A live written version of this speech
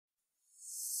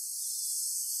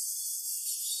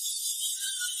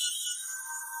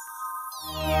Deep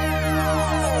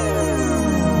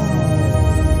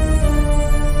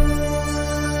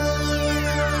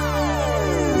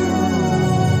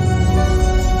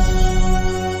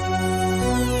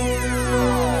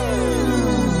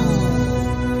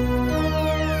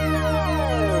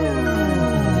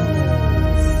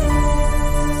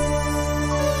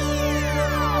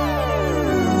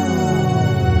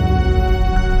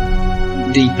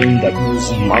in the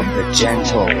bosom of the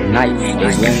gentle night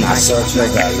is when I search for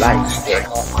the light. Pick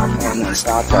up my pen and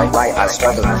start to write. I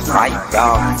struggle to fight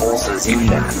dark forces in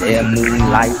the clear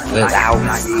moonlight without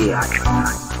fear.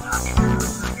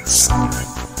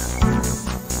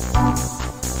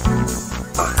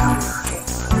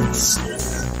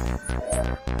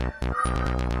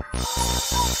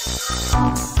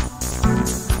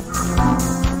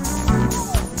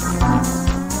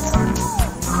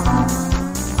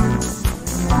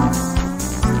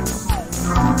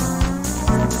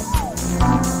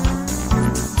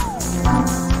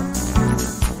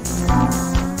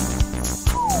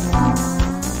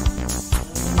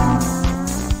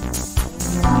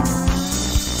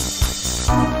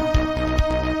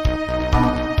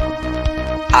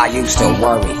 I used to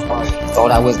worry,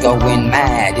 thought I was going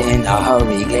mad in a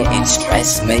hurry, getting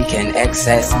stressed, making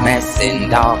excess mess in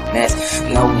darkness.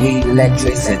 No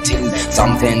electricity,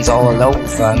 something's all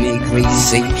over me,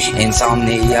 greasy.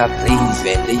 Insomnia, please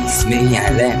release me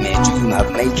and let me dream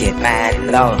of making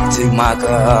mad love to my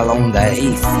girl on the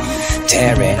heath,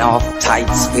 tearing off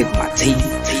tights with my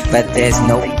teeth. But there's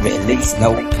no release,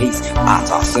 no peace. I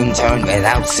toss and turn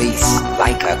without cease,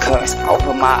 like a curse.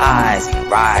 Open my eyes and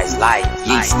rise like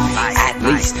yeast. At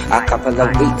least a couple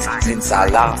of weeks since I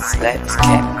last slept,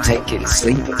 kept taking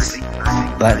sleepers,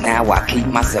 but now I keep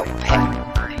myself pet.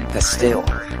 But still,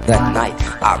 the night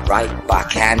I write by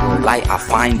candlelight, I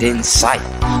find insight,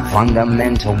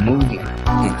 fundamental movement.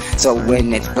 So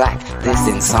when it's black, this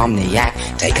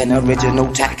insomniac, take an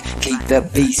original tack, keep the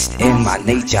beast in my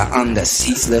nature under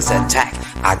ceaseless attack.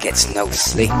 I get no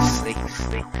sleep,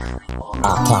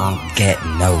 I can't get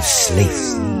no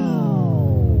sleep.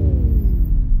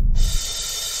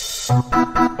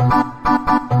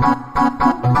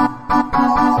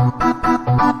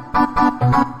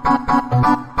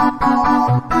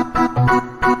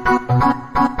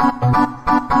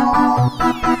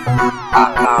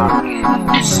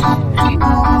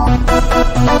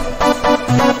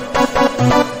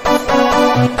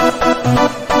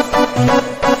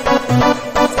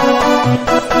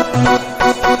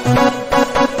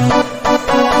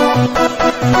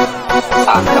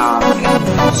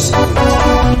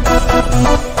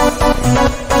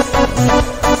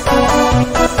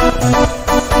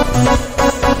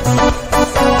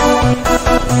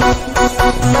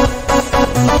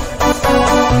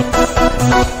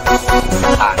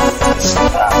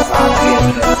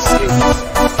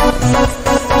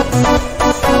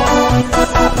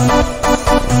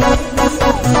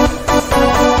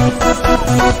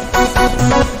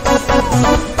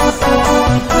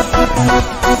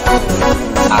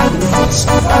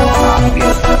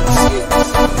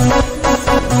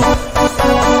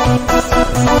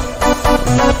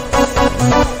 I